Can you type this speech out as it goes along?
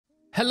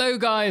Hello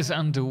guys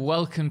and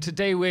welcome.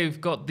 Today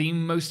we've got the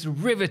most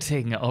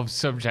riveting of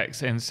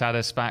subjects in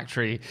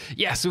Satisfactory.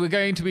 Yes, we're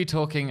going to be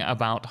talking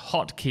about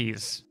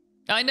hotkeys.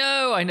 I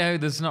know,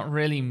 there's not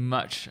really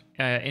much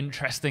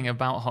interesting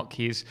about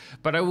hotkeys,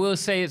 but I will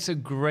say it's a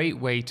great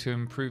way to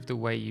improve the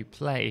way you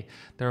play.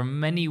 There are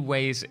many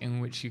ways in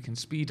which you can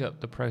speed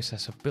up the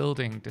process of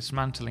building,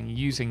 dismantling,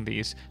 using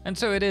these, and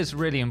so it is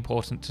really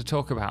important to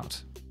talk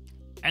about.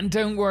 And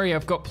don't worry,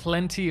 I've got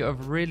plenty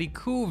of really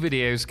cool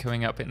videos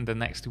coming up in the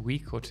next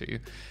week or two,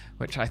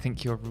 which I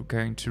think you're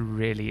going to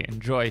really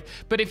enjoy.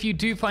 But if you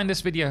do find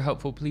this video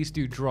helpful, please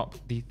do drop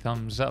the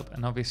thumbs up.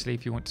 And obviously,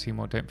 if you want to see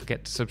more, don't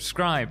forget to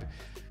subscribe.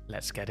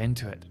 Let's get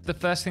into it. The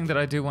first thing that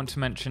I do want to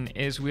mention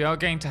is we are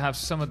going to have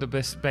some of the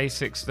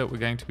basics that we're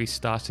going to be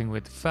starting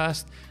with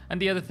first.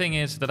 And the other thing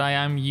is that I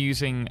am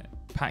using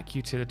pack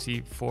utility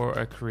for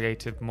a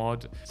creative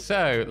mod.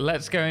 So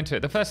let's go into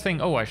it. The first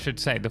thing, I should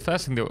say, the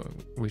first thing that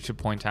we should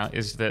point out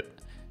is that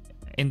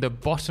in the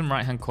bottom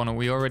right hand corner,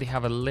 we already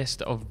have a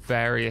list of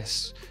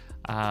various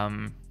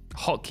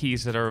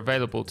hotkeys that are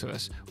available to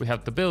us. We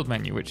have the build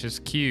menu, which is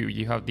Q.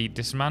 You have the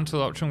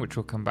dismantle option, which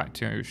we'll come back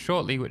to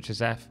shortly, which is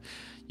F.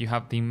 You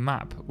have the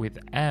map with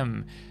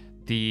M,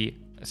 the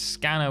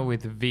scanner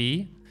with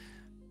V.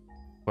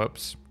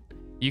 Whoops.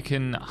 You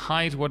can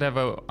hide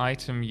whatever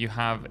item you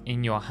have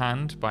in your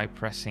hand by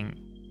pressing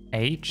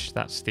H.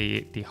 That's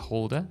the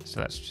holder.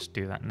 So let's just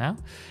do that now.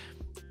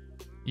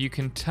 You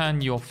can turn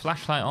your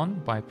flashlight on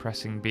by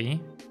pressing B.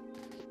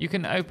 You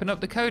can open up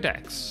the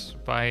codex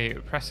by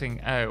pressing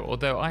O,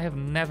 although I have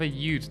never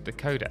used the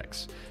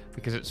codex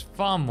because it's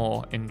far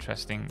more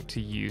interesting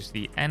to use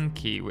the N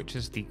key, which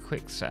is the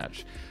quick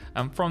search.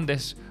 And from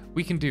this,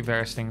 we can do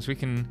various things. We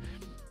can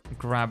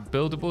grab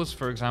buildables,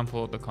 for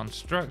example, the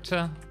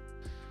constructor.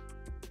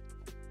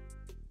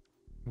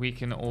 We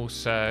can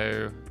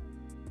also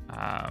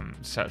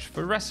search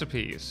for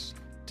recipes,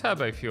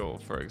 turbo fuel,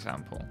 for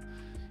example.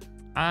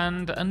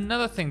 And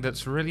another thing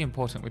that's really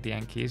important with the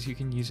N key is you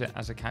can use it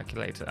as a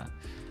calculator.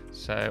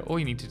 So all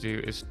you need to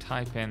do is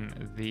type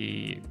in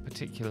the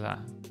particular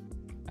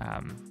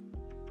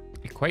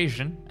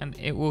equation and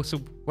it will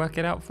work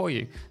it out for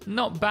you.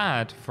 Not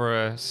bad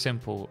for a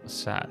simple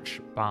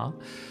search bar.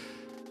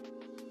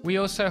 We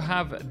also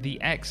have the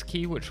X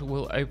key, which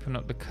will open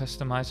up the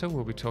customizer.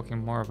 We'll be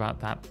talking more about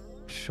that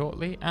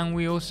shortly. And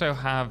we also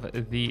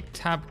have the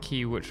tab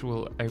key, which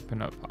will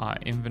open up our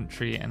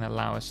inventory and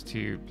allow us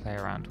to play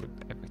around with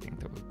everything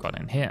that we've got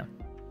in here.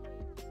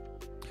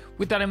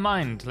 With that in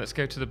mind, let's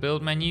go to the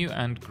build menu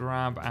and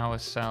grab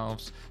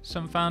ourselves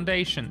some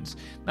foundations.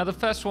 Now, the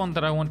first one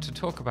that I want to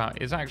talk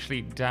about is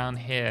actually down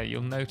here.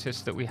 You'll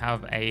notice that we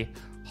have a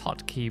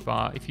hotkey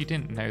bar. If you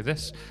didn't know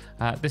this,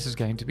 this is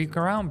going to be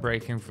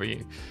groundbreaking for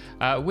you.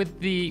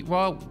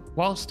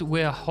 Whilst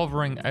we're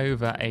hovering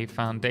over a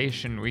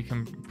foundation, we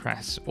can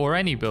press, or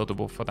any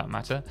buildable for that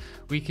matter,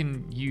 we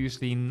can use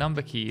the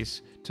number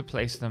keys to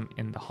place them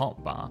in the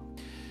hotbar.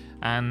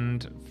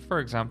 And for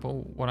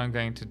example, what I'm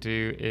going to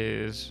do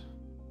is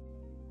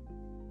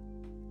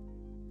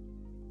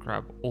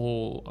grab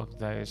all of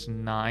those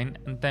 9,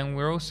 and then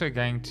we're also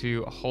going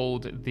to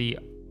hold the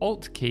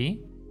Alt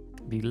key,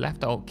 the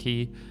left Alt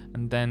key,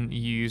 and then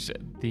use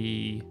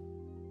the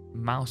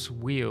mouse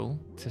wheel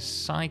to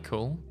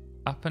cycle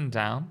up and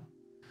down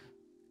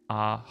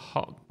our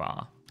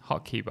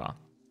hotkey bar.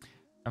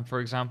 And for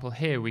example,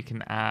 here we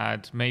can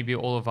add maybe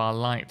all of our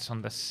lights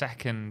on the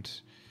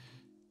second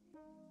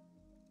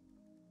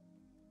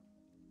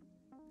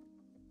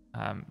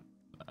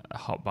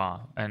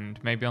hotbar,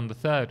 and maybe on the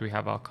third we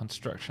have our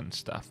construction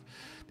stuff.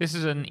 This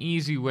is an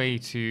easy way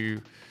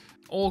to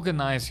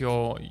organize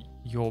your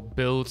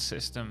build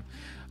system.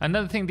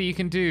 Another thing that you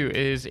can do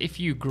is if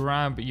you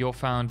grab your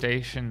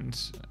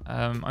foundations,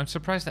 I'm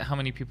surprised at how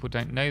many people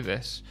don't know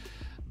this,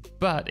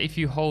 but if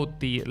you hold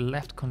the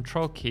left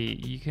control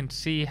key, you can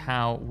see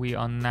how we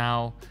are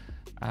now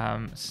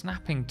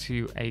snapping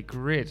to a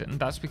grid, and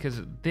that's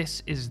because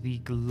this is the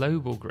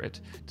global grid.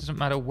 It doesn't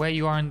matter where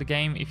you are in the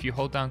game. If you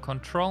hold down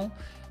control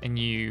and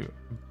you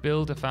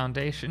build a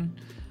foundation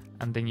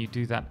and then you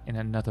do that in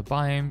another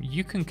biome,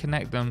 you can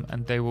connect them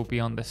and they will be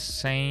on the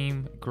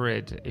same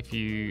grid if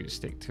you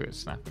stick to its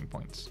snapping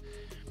points.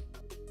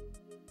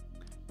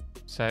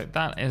 So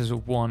that is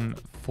one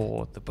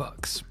for the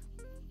books.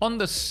 On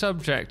the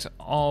subject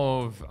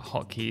of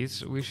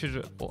hotkeys, we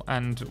should,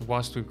 and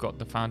whilst we've got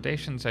the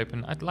foundations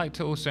open, I'd like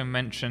to also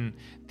mention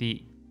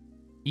the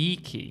E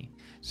key.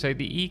 So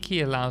the E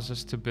key allows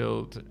us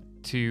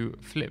to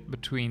flip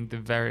between the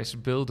various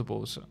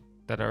buildables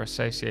that are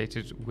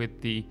associated with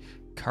the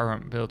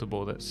current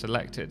buildable that's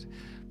selected.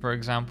 For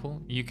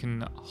example, you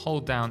can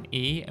hold down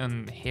E,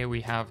 and here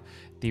we have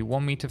the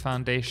 1 meter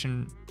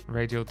foundation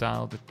radial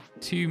dial, the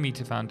 2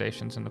 meter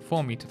foundations, and the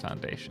 4 meter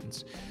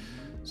foundations.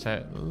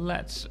 So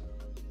let's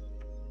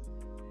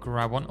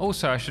grab one.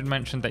 Also, I should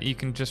mention that you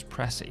can just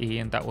press E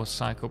and that will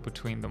cycle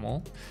between them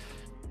all.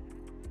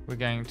 We're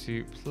going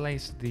to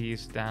place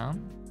these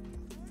down.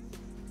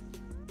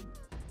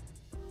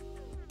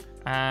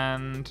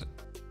 And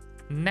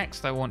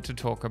Next, I want to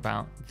talk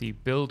about the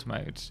build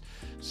modes.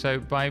 So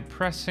by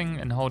pressing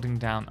and holding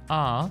down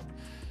R,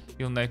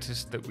 you'll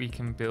notice that we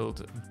can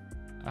build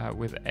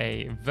with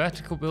a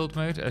vertical build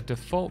mode, a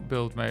default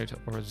build mode,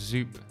 or a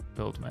zoop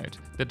build mode.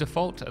 The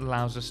default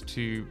allows us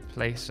to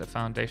place a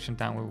foundation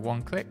down with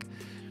one click.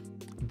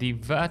 The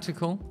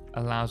vertical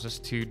allows us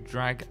to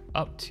drag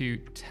up to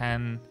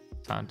 10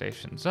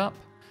 foundations up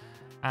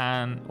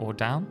or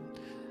down.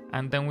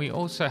 And then we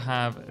also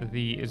have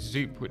the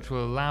zoop, which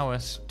will allow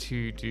us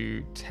to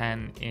do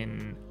 10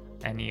 in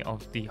any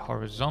of the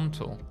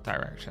horizontal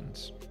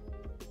directions.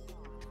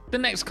 The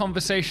next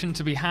conversation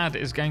to be had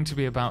is going to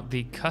be about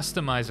the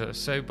customizer.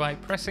 So by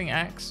pressing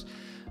X,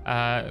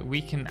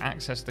 we can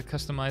access the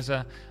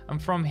customizer,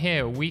 and from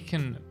here we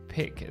can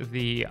pick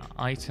the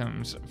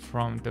items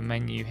from the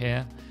menu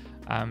here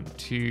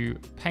to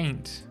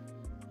paint,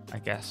 I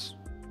guess,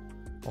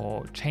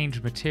 or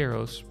change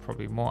materials,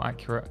 probably more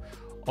accurate,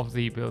 of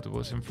the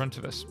buildables in front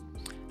of us.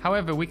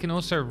 However, we can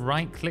also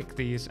right click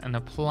these and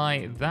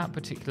apply that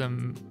particular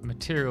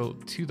material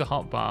to the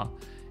hotbar.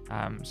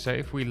 So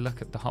if we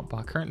look at the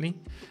hotbar currently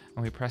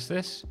and we press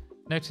this,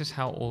 notice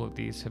how all of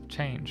these have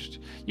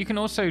changed. You can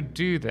also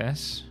do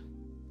this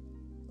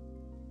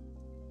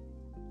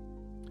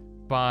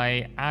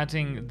by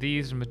adding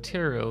these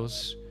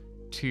materials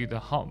to the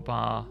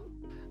hotbar,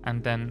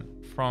 and then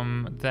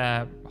from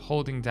there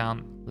holding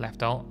down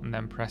left alt and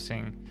then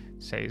pressing,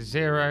 say,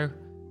 0.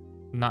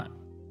 Not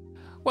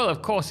well,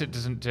 of course it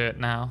doesn't do it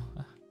now.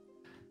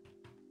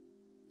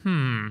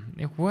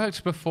 It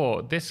worked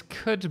before. This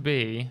could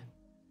be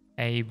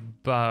a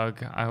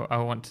bug, I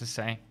want to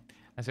say,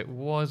 as it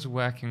was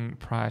working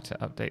prior to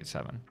update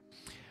 7.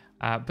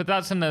 But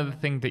that's another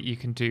thing that you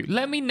can do.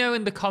 Let me know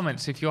in the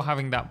comments if you're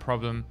having that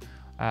problem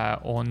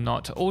or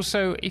not.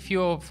 Also, if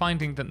you're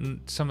finding that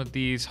some of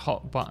these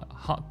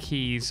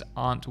hotkeys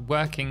aren't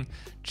working,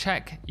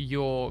 check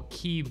your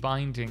key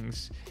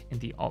bindings in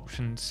the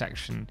options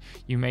section.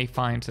 You may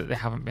find that they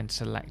haven't been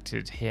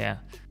selected here.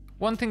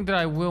 One thing that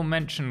I will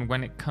mention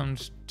when it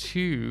comes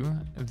to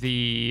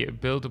the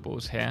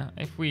buildables here,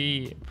 if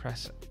we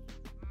press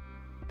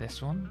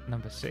this one,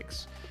 number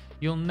 6,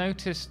 you'll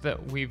notice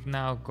that we've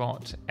now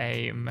got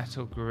a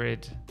metal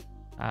grid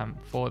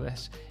for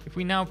this. If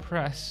we now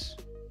press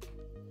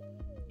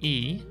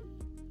E,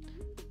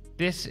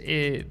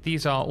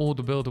 these are all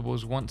the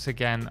buildables once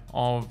again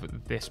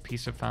of this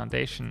piece of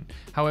foundation.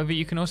 However,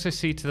 you can also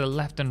see to the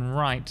left and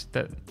right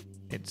that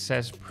it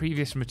says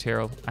previous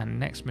material and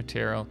next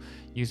material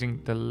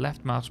using the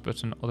left mouse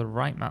button or the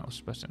right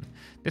mouse button.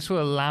 This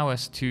will allow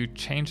us to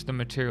change the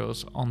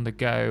materials on the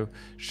go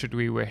should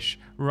we wish,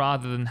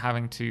 rather than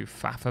having to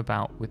faff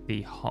about with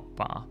the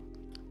hotbar.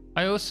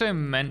 I also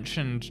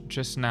mentioned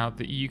just now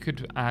that you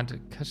could add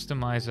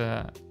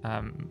customizer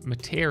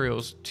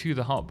materials to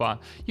the hotbar.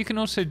 You can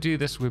also do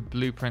this with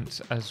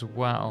blueprints as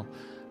well.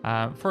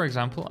 For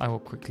example, I will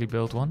quickly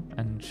build one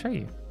and show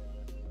you.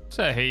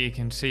 So here you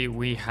can see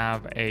we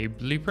have a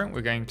blueprint.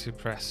 We're going to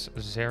press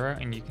 0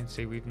 and you can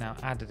see we've now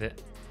added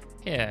it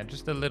here,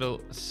 just a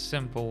little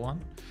simple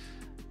one.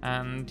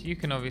 And you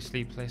can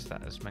obviously place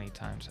that as many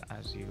times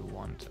as you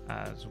want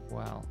as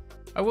well.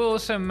 I will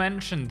also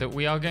mention that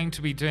we are going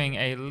to be doing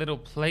a little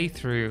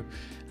playthrough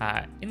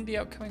in the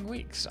upcoming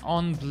weeks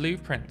on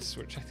blueprints,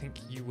 which I think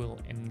you will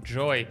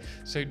enjoy.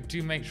 So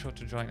do make sure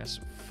to join us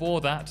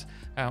for that.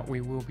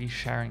 We will be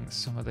sharing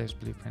some of those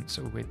blueprints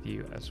with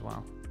you as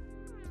well.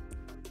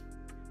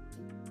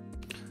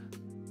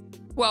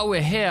 While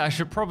we're here, I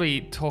should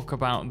probably talk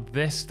about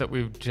this that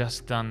we've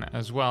just done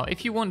as well.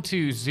 If you want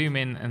to zoom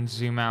in and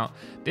zoom out,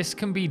 this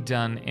can be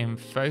done in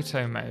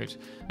photo mode.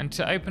 And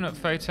to open up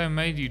photo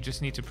mode, you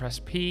just need to press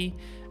P,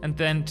 and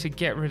then to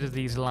get rid of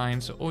these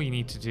lines, all you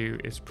need to do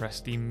is press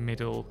the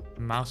middle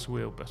mouse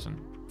wheel button.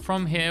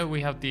 From here,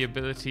 we have the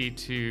ability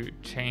to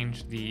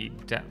change the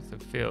depth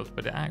of field,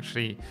 but it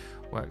actually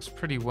works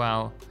pretty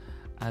well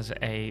as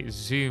a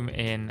zoom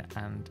in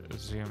and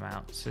zoom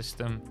out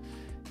system,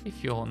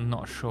 if you're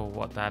not sure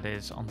what that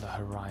is on the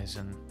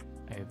horizon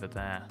over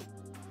there.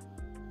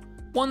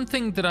 One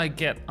thing that I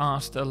get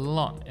asked a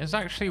lot is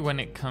actually when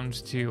it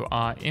comes to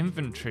our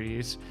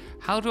inventories,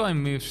 how do I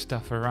move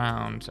stuff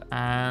around?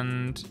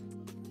 And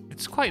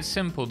it's quite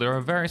simple. There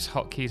are various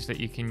hotkeys that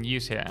you can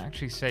use here. It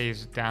actually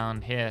says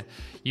down here,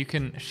 you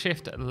can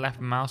shift left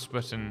mouse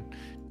button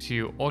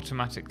to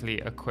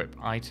automatically equip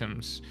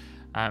items.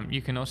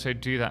 You can also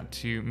do that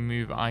to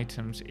move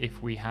items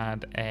if we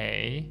had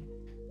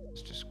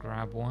let's just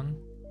grab one,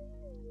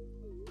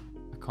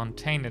 a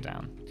container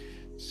down.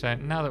 So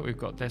now that we've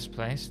got this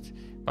placed,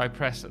 if I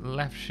press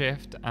left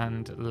shift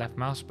and left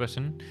mouse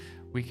button,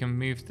 we can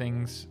move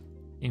things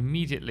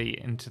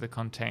immediately into the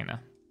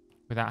container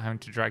without having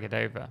to drag it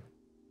over.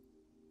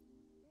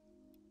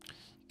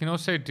 You can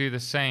also do the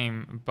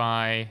same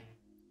by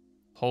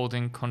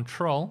holding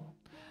Control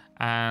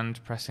and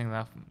pressing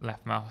the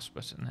left mouse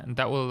button, and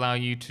that will allow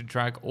you to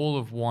drag all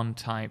of one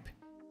type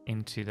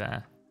into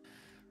there,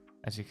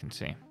 as you can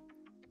see.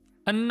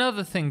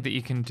 Another thing that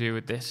you can do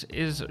with this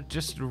is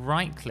just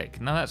right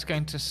click. Now that's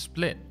going to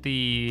split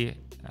the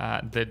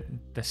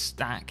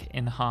stack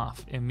in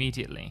half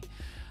immediately.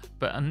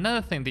 But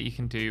another thing that you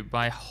can do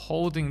by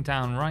holding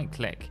down right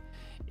click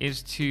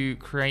is to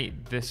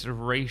create this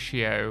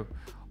ratio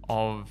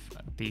of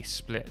the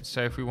split.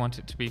 So if we want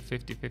it to be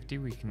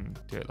 50-50, we can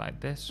do it like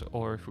this.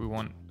 Or if we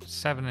want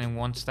 7 in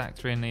one stack,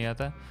 3 in the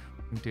other,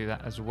 we can do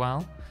that as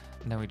well.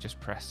 And then we just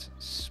press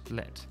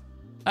split.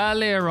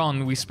 Earlier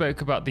on, we spoke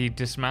about the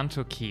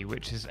dismantle key,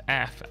 which is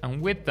F, and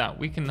with that,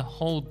 we can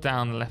hold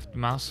down the left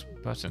mouse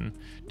button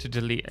to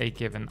delete a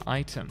given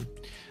item.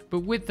 But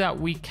with that,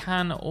 we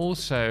can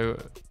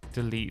also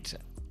delete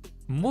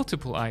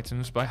multiple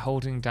items by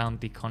holding down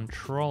the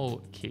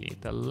control key,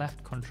 the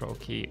left control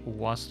key,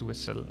 whilst we're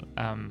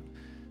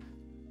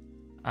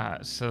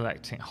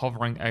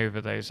hovering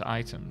over those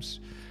items.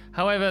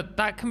 However,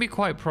 that can be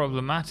quite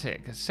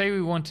problematic. Say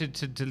we wanted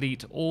to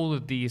delete all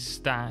of these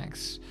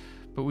stacks,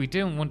 but we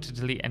don't want to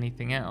delete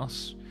anything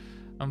else.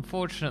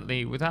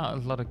 Unfortunately, without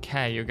a lot of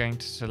care, you're going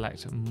to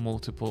select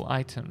multiple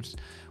items.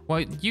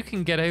 Well, you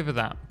can get over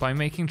that by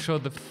making sure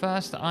the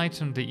first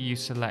item that you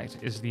select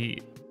is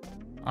the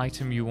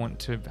item you want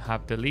to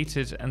have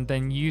deleted, and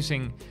then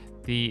using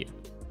the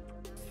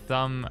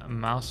thumb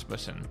mouse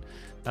button.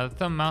 Now, the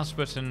thumb mouse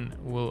button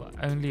will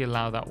only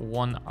allow that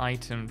one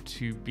item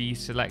to be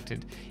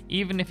selected,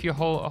 even if you're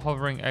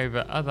hovering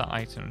over other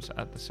items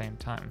at the same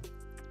time.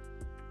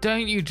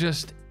 Don't you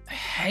just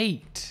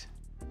hate,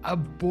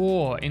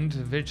 abhor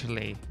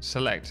individually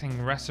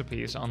selecting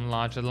recipes on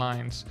larger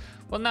lines?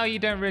 Well, now you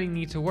don't really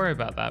need to worry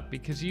about that,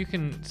 because you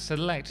can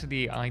select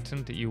the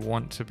item that you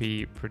want to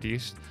be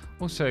produced,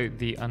 also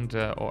the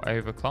under or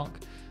overclock,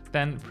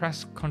 then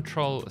press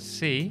Ctrl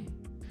C,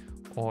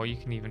 or you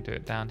can even do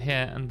it down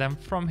here, and then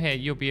from here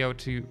you'll be able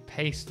to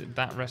paste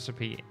that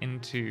recipe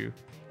into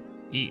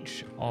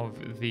each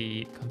of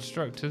the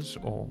constructors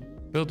or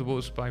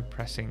buildables by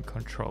pressing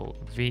Ctrl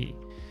V,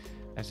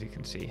 as you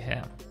can see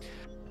here.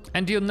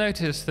 And you'll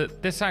notice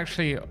that this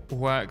actually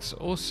works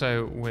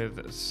also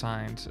with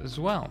signs as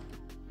well.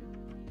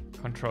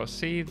 Ctrl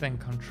C, then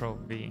Ctrl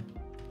V.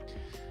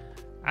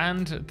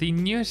 And the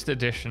newest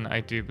addition, I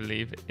do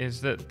believe,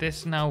 is that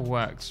this now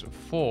works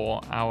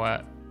for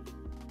our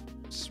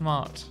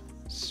smart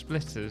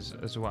splitters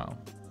as well.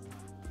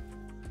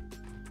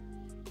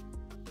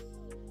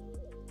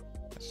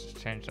 Let's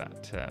just change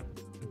that to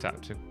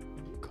adaptive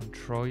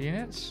control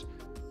units.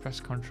 Press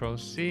Ctrl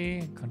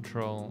C,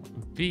 Ctrl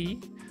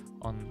V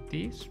on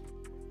these.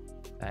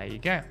 There you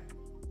go.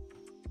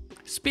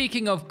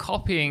 Speaking of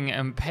copying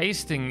and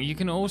pasting, you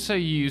can also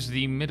use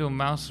the middle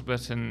mouse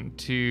button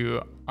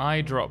to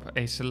eyedrop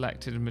a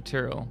selected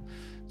material.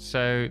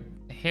 So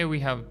here we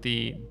have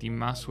the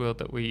mouse wheel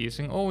that we're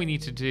using. All we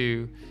need to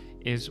do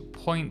is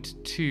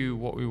point to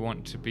what we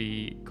want to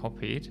be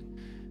copied.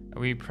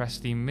 We press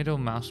the middle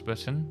mouse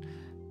button,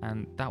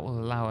 and that will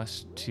allow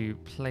us to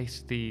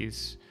place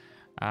these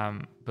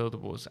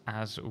buildables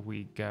as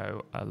we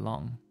go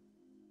along.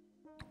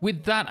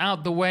 With that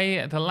out the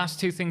way, the last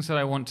two things that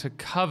I want to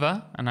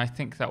cover, and I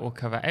think that will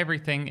cover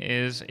everything,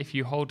 is if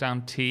you hold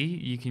down T,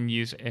 you can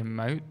use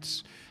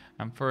emotes.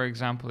 And for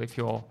example, if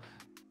you're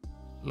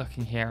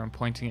looking here and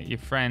pointing at your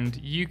friend,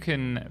 you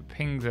can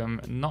ping them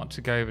not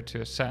to go over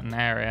to a certain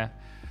area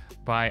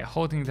by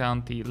holding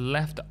down the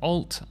left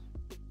Alt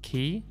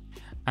key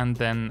and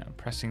then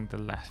pressing the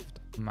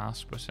left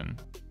mouse button.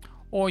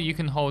 Or you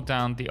can hold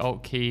down the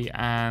Alt key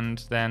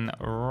and then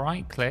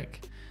right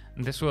click,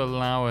 and this will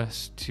allow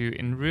us to,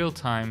 in real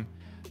time,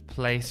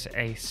 place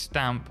a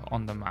stamp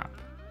on the map.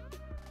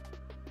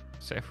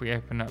 So if we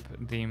open up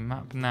the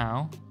map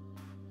now,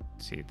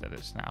 see that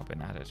it's now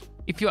been added.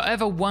 If you're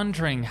ever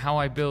wondering how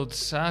I build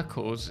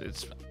circles,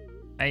 it's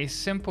a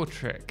simple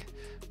trick.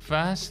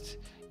 First,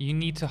 you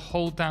need to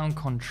hold down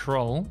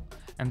Control,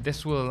 and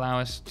this will allow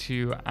us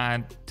to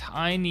add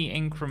tiny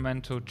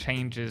incremental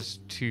changes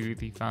to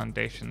the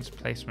foundation's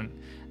placement.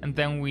 And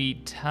then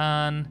we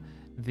turn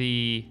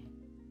the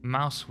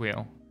mouse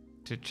wheel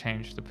to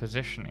change the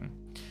positioning.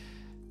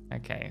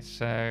 Okay,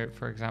 so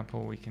for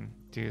example, we can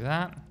do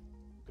that.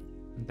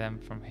 And then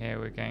from here,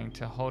 we're going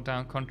to hold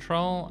down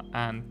Control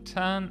and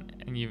turn,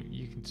 and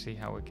you can see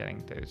how we're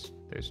getting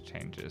those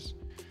changes.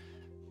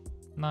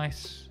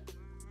 Nice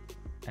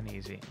and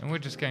easy. And we're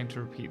just going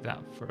to repeat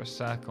that for a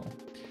circle.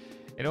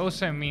 It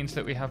also means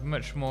that we have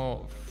much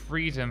more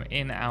freedom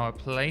in our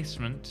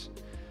placement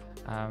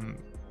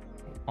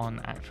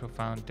on actual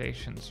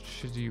foundations,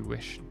 should you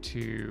wish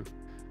to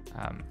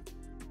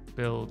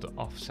build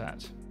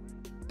offset.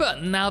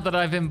 But now that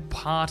I've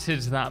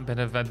imparted that bit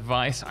of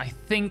advice, I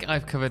think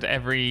I've covered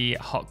every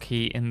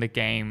hotkey in the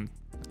game,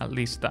 at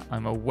least that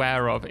I'm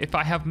aware of. If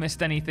I have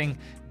missed anything,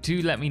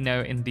 do let me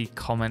know in the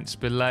comments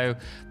below.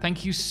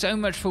 Thank you so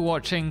much for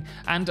watching,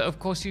 and of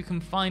course you can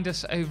find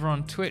us over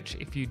on Twitch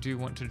if you do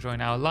want to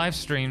join our live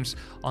streams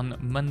on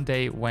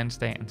Monday,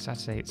 Wednesday and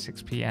Saturday at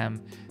 6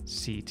 p.m.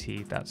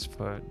 CT. That's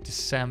for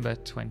December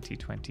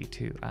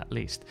 2022 at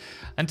least.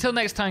 Until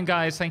next time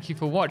guys, thank you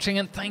for watching,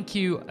 and thank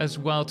you as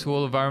well to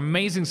all of our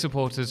amazing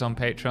supporters on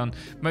Patreon,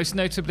 most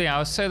notably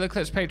our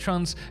Solarclipse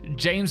patrons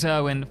James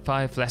Irwin,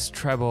 Firefless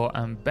Trebor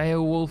and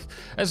Beowulf,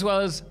 as well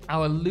as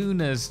our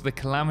Lunars, the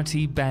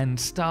Calamity, Ben,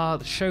 Star,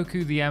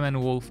 Shoku, the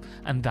MN Wolf,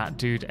 and that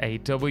dude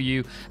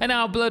AW, and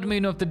our Blood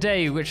Moon of the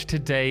day, which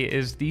today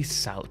is the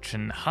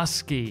Salchan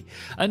Husky.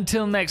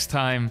 Until next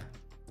time,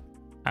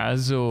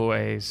 as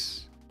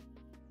always,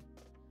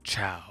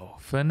 ciao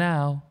for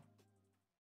now.